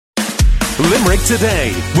Limerick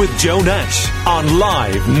Today with Joe Nash on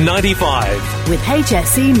Live 95. With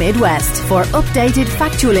HSE Midwest. For updated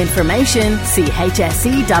factual information, see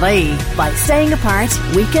hse.ie. By staying apart,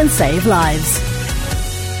 we can save lives.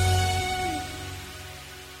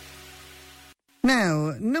 Now,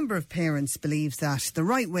 a number of parents believe that the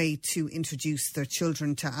right way to introduce their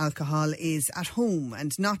children to alcohol is at home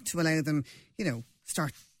and not to allow them,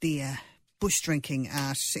 start the bush drinking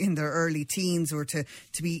in their early teens or to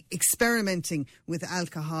be experimenting with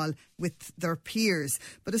alcohol with their peers.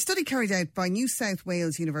 But a study carried out by New South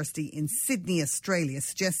Wales University in Sydney, Australia,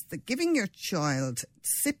 suggests that giving your child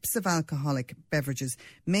sips of alcoholic beverages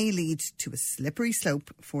may lead to a slippery slope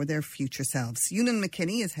for their future selves. Ewan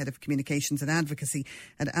McKinney is Head of Communications and Advocacy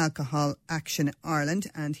at Alcohol Action Ireland,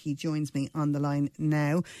 and he joins me on the line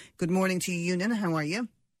now. Good morning to you, Ewan. How are you?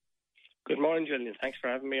 Good morning, Julian. Thanks for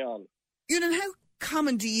having me on. Ewan, how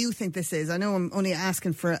common do you think this is? I know I'm only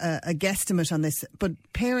asking for a guesstimate on this, but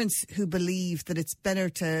parents who believe that it's better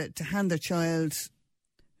to hand their child,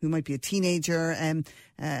 who might be a teenager,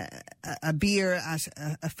 a beer at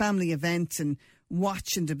a family event and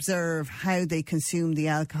watch and observe how they consume the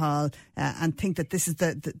alcohol and think that this is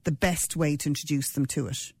the best way to introduce them to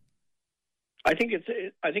it. I think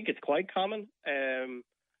it's quite common.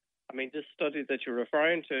 This study that you're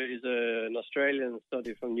referring to is an Australian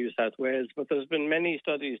study from New South Wales, but there's been many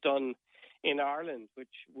studies done in Ireland which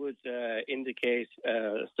would indicate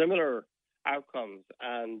similar outcomes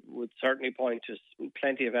and would certainly point to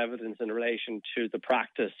plenty of evidence in relation to the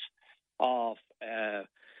practice of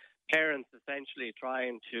parents essentially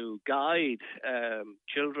trying to guide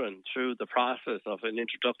children through the process of a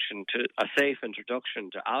safe introduction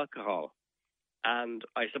to alcohol. And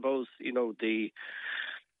I suppose, the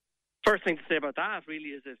first thing to say about that really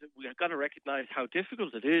is that we've got to recognise how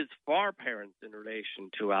difficult it is for parents in relation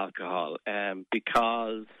to alcohol,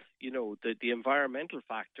 because the environmental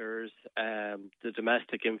factors, the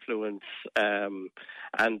domestic influence, and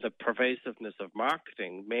the pervasiveness of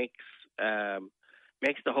marketing makes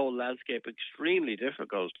the whole landscape extremely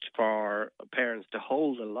difficult for parents to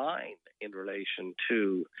hold a line in relation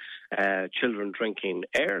to children drinking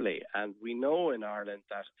early. And we know in Ireland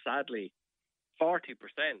that sadly 40%,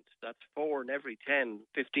 that's 4 in every 10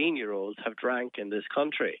 15-year-olds have drank in this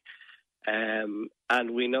country. And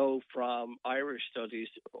we know from Irish studies,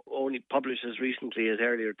 only published as recently as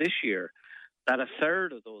earlier this year, that a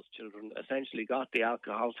third of those children essentially got the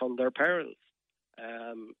alcohol from their parents.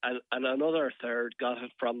 And another third got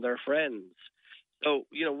it from their friends. So,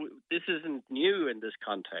 this isn't new in this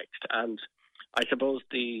context. And I suppose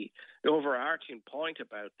the overarching point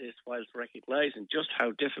about this, whilst recognising just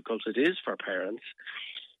how difficult it is for parents,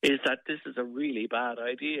 is that this is a really bad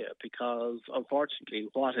idea, because unfortunately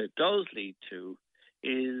what it does lead to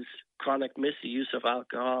is chronic misuse of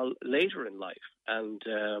alcohol later in life. And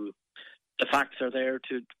the facts are there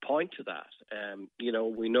to point to that.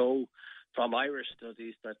 We know from Irish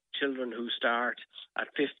studies that children who start at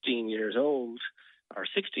 15 years old or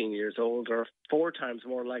 16 years old are 4 times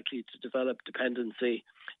more likely to develop dependency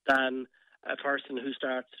than a person who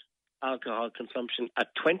starts alcohol consumption at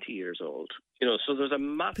 20 years old. So there's a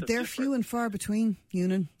massive But they're difference. Few and far between,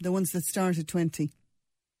 Ewan, the ones that start at 20.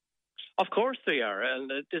 Of course they are, and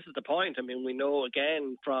this is the point. We know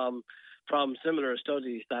again from similar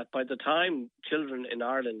studies that by the time children in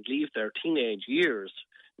Ireland leave their teenage years,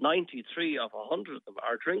 93 of 100 of them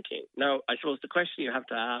are drinking. Now, I suppose the question you have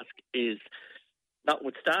to ask is,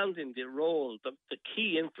 notwithstanding the role, the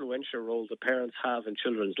key influential role the parents have in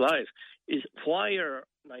children's lives, is why are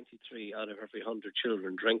 93 out of every 100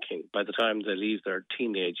 children drinking by the time they leave their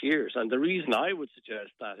teenage years? And the reason I would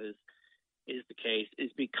suggest that is the case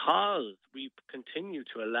is because we continue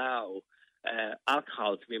to allow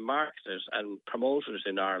alcohol to be marketed and promoted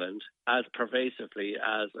in Ireland as pervasively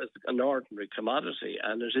as an ordinary commodity,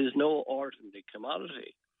 and it is no ordinary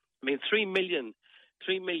commodity. 3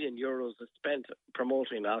 million euros is spent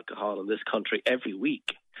promoting alcohol in this country every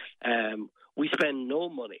week. We spend no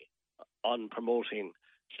money on promoting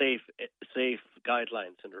safe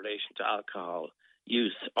guidelines in relation to alcohol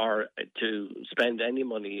use, or to spend any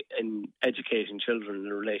money in educating children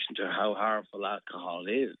in relation to how harmful alcohol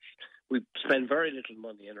is. We spend very little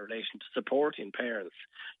money in relation to supporting parents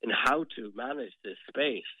in how to manage this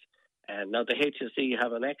space. And now the HSE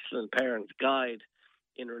have an excellent parents' guide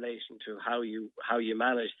in relation to how you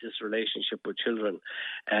manage this relationship with children,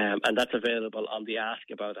 and that's available on the Ask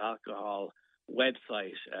About Alcohol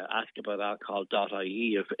website,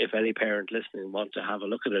 askaboutalcohol.ie, if any parent listening want to have a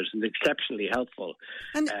look at it. It's exceptionally helpful.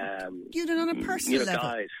 And on a personal level,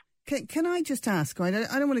 guide. Can I just ask, right?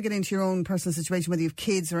 I don't want to get into your own personal situation, whether you have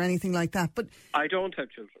kids or anything like that, but I don't have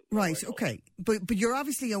children. Right, okay. But you're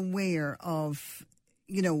obviously aware of,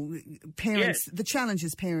 parents, the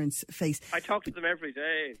challenges parents face. I talk to them every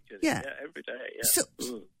day. Yeah, every day.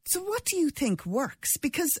 Yeah. So what do you think works?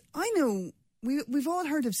 Because I know we've all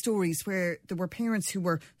heard of stories where there were parents who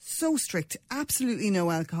were so strict, absolutely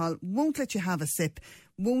no alcohol, won't let you have a sip,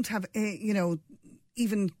 won't have,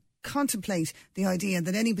 even contemplate the idea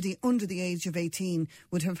that anybody under the age of 18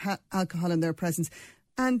 would have alcohol in their presence.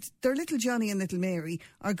 And their little Johnny and little Mary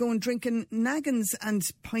are going drinking naggins and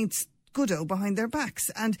pints Goodo behind their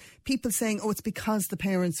backs. And people saying, it's because the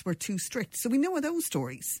parents were too strict. So we know of those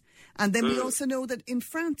stories. And then we also know that in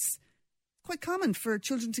France, quite common for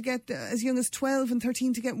children to get as young as 12 and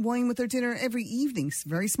 13 to get wine with their dinner every evening. It's a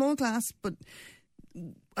very small class, but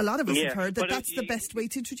a lot of us have heard that that's the best way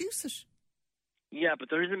to introduce it. Yeah, but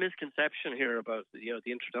there is a misconception here about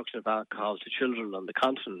the introduction of alcohol to children on the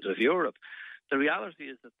continent of Europe. The reality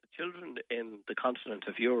is that the children in the continent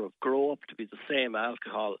of Europe grow up to be the same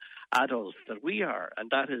alcohol adults that we are, and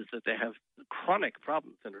that is that they have chronic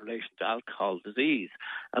problems in relation to alcohol disease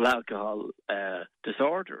and alcohol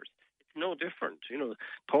disorders. It's no different.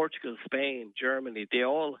 Portugal, Spain, Germany, they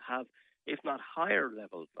all have, if not higher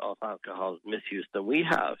levels of alcohol misuse than we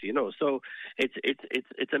have, So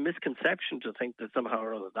it's a misconception to think that somehow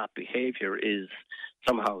or other that behaviour is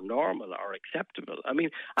somehow normal or acceptable. I mean,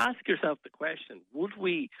 ask yourself the question: would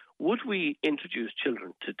we introduce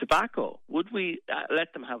children to tobacco? Would we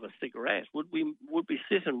let them have a cigarette? Would we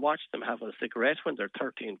sit and watch them have a cigarette when they're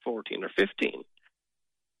 13, 14, or 15?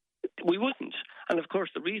 We wouldn't. And of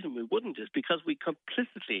course, the reason we wouldn't is because we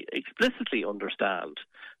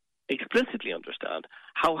explicitly understand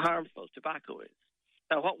how harmful tobacco is.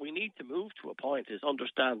 Now, what we need to move to a point is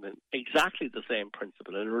understanding exactly the same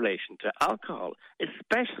principle in relation to alcohol,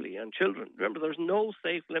 especially in children. Remember, there's no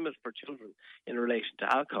safe limit for children in relation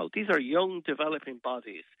to alcohol. These are young, developing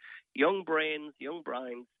bodies, young brains, young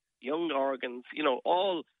brines, young organs,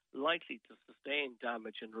 all likely to sustain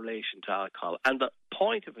damage in relation to alcohol. And the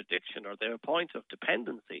point of addiction or the point of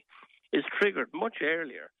dependency is triggered much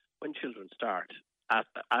earlier when children start at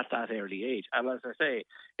that early age. And as I say,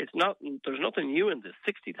 there's nothing new in this.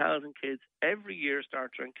 60,000 kids every year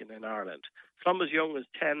start drinking in Ireland, some as young as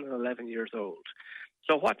 10 and 11 years old.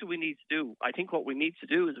 So what do we need to do? I think what we need to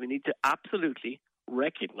do is we need to absolutely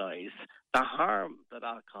recognise the harm that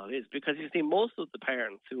alcohol is, because you see, most of the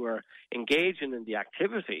parents who are engaging in the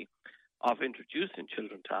activity of introducing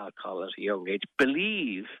children to alcohol at a young age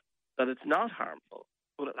believe that it's not harmful.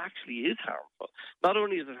 But it actually is harmful. Not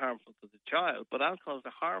only is it harmful to the child, but alcohol is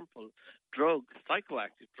a harmful drug,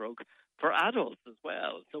 psychoactive drug, for adults as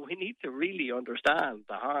well. So we need to really understand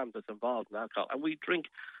the harm that's involved in alcohol. And we drink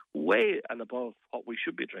way and above what we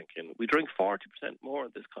should be drinking. We drink 40% more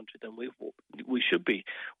in this country than we should be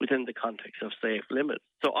within the context of safe limits.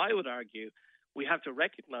 So I would argue we have to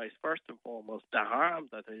recognise, first and foremost, the harm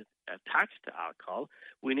that is attached to alcohol.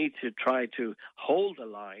 We need to try to hold the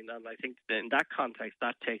line, and I think in that context,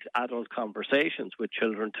 that takes adult conversations with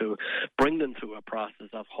children to bring them through a process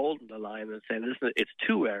of holding the line and saying, listen, it's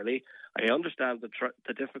too early. I understand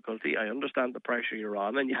the difficulty. I understand the pressure you're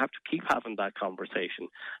on, and you have to keep having that conversation,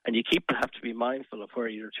 and you have to be mindful of where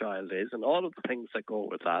your child is and all of the things that go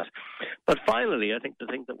with that. But finally, I think the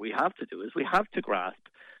thing that we have to do is we have to grasp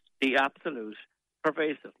the absolute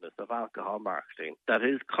pervasiveness of alcohol marketing that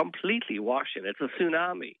is completely washing. It's a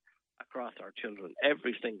tsunami across our children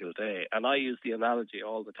every single day. And I use the analogy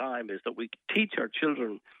all the time is that we teach our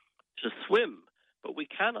children to swim, but we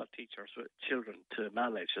cannot teach our children to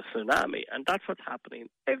manage a tsunami. And that's what's happening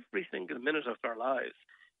every single minute of their lives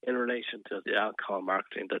in relation to the alcohol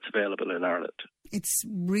marketing that's available in Ireland. It's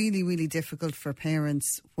really, really difficult for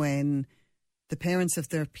parents when the parents of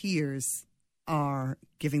their peers are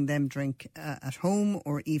giving them drink at home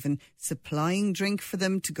or even supplying drink for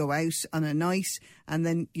them to go out on a night, and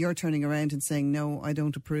then you're turning around and saying, no, I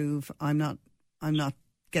don't approve, I'm not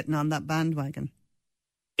getting on that bandwagon.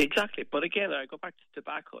 Exactly. But again, I go back to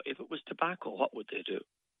tobacco. If it was tobacco, what would they do?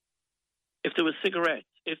 If there was cigarettes,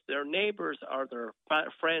 if their neighbours or their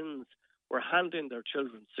friends were handing their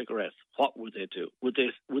children cigarettes, what would they do? Would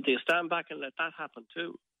they stand back and let that happen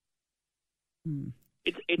too?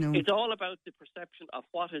 It's all about the perception of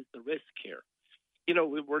what is the risk here.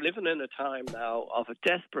 We're living in a time now of a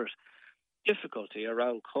desperate difficulty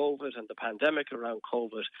around COVID and the pandemic around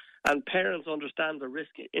COVID, and parents understand the risk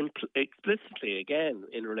explicitly, again,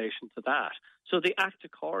 in relation to that. So they act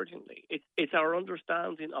accordingly. It's our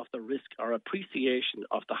understanding of the risk, our appreciation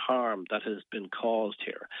of the harm that has been caused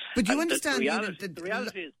here. But you understand... The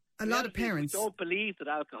reality is... a lot of parents don't believe that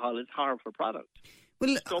alcohol is a harmful product.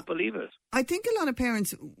 Well, don't believe it. I think a lot of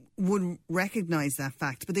parents would recognise that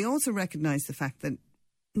fact, but they also recognise the fact that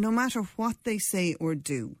no matter what they say or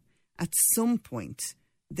do, at some point,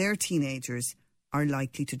 their teenagers are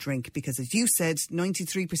likely to drink because, as you said,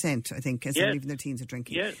 93%, I think, as they're leaving their teens are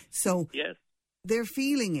drinking. Yes. So their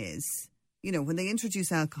feeling is, you know, when they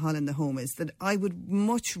introduce alcohol in the home, is that I would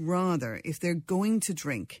much rather, if they're going to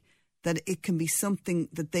drink, that it can be something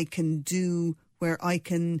that they can do where I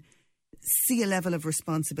can see a level of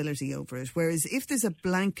responsibility over it. Whereas if there's a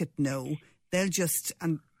blanket no, they'll just,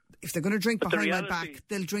 and if they're going to drink behind my back,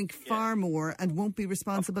 they'll drink far more and won't be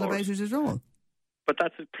responsible about it at all. But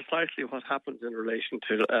that's precisely what happens in relation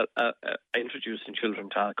to introducing children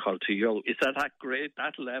to alcohol too young. Is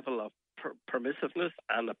that level of permissiveness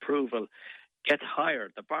and approval gets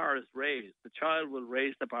higher. The bar is raised. The child will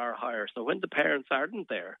raise the bar higher. So when the parents aren't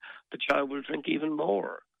there, the child will drink even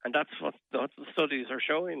more. And that's what the studies are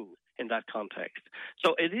showing in that context.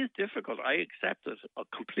 So it is difficult. I accept it. I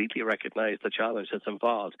completely recognise the challenge that's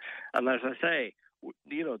involved. And as I say,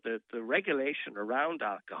 you know, the regulation around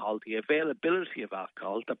alcohol, the availability of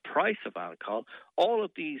alcohol, the price of alcohol, all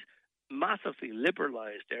of these massively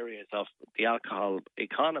liberalised areas of the alcohol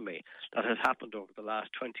economy that has happened over the last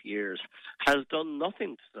 20 years has done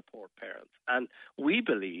nothing to support parents. And we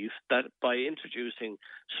believe that by introducing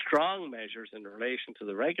strong measures in relation to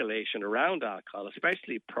the regulation around alcohol,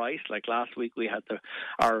 especially price, like last week we had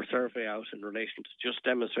our survey out in relation to just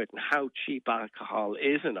demonstrating how cheap alcohol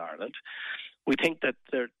is in Ireland, we think that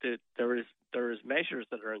there is measures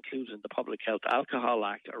that are included in the Public Health Alcohol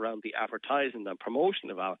Act around the advertising and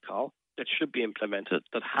promotion of alcohol that should be implemented,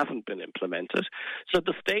 that haven't been implemented. So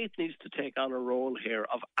the state needs to take on a role here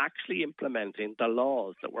of actually implementing the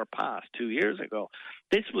laws that were passed 2 years ago.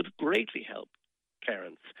 This would greatly help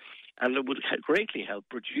parents, and it would greatly help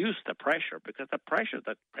reduce the pressure, because the pressure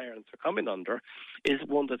that parents are coming under is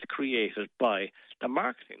one that's created by the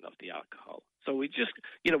marketing of the alcohol. So we just,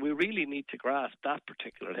 you know, we really need to grasp that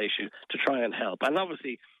particular issue to try and help. And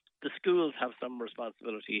obviously, the schools have some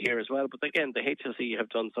responsibility here as well. But again, the HSE have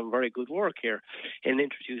done some very good work here in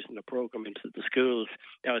introducing the program into the schools.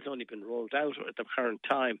 Now, it's only been rolled out at the current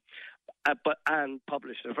time, and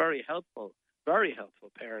published a very helpful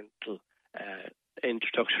parental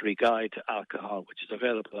introductory guide to alcohol, which is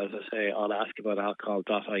available, as I say, on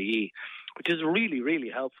askaboutalcohol.ie, which is really,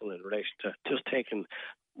 really helpful in relation to just taking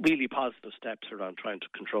really positive steps around trying to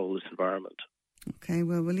control this environment. Okay,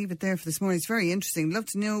 well, we'll leave it there for this morning. It's very interesting. We'd love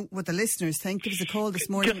to know what the listeners think. Give us a call this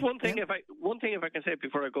morning. Just one thing, if I can say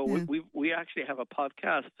before I go, we actually have a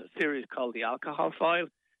podcast series called The Alcohol File,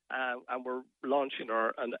 and we're launching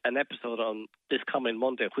an episode on this coming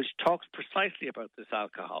Monday, which talks precisely about this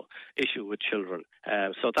alcohol issue with children.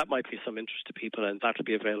 So that might be some interest to people, and that'll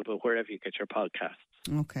be available wherever you get your podcasts.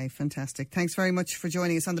 Okay, fantastic. Thanks very much for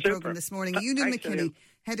joining us on the programme this morning. Ewan McKinney,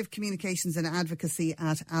 Head of Communications and Advocacy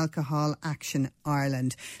at Alcohol Action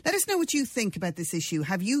Ireland. Let us know what you think about this issue.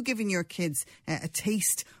 Have you given your kids a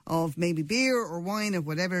taste of maybe beer or wine or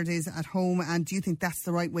whatever it is at home, and do you think that's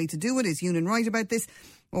the right way to do it? Is Ewan right about this?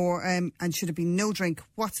 Or and should it be no drink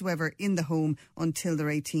whatsoever in the home until they're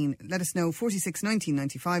 18? Let us know, 46 19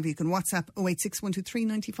 95. You can WhatsApp 086 123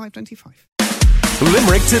 95 25.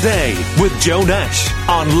 Limerick Today with Joe Nash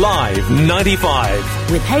on Live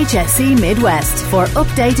 95. With HSE Midwest. For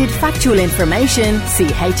updated factual information, see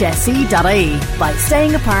hse.ie. By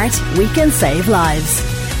staying apart, we can save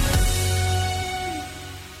lives.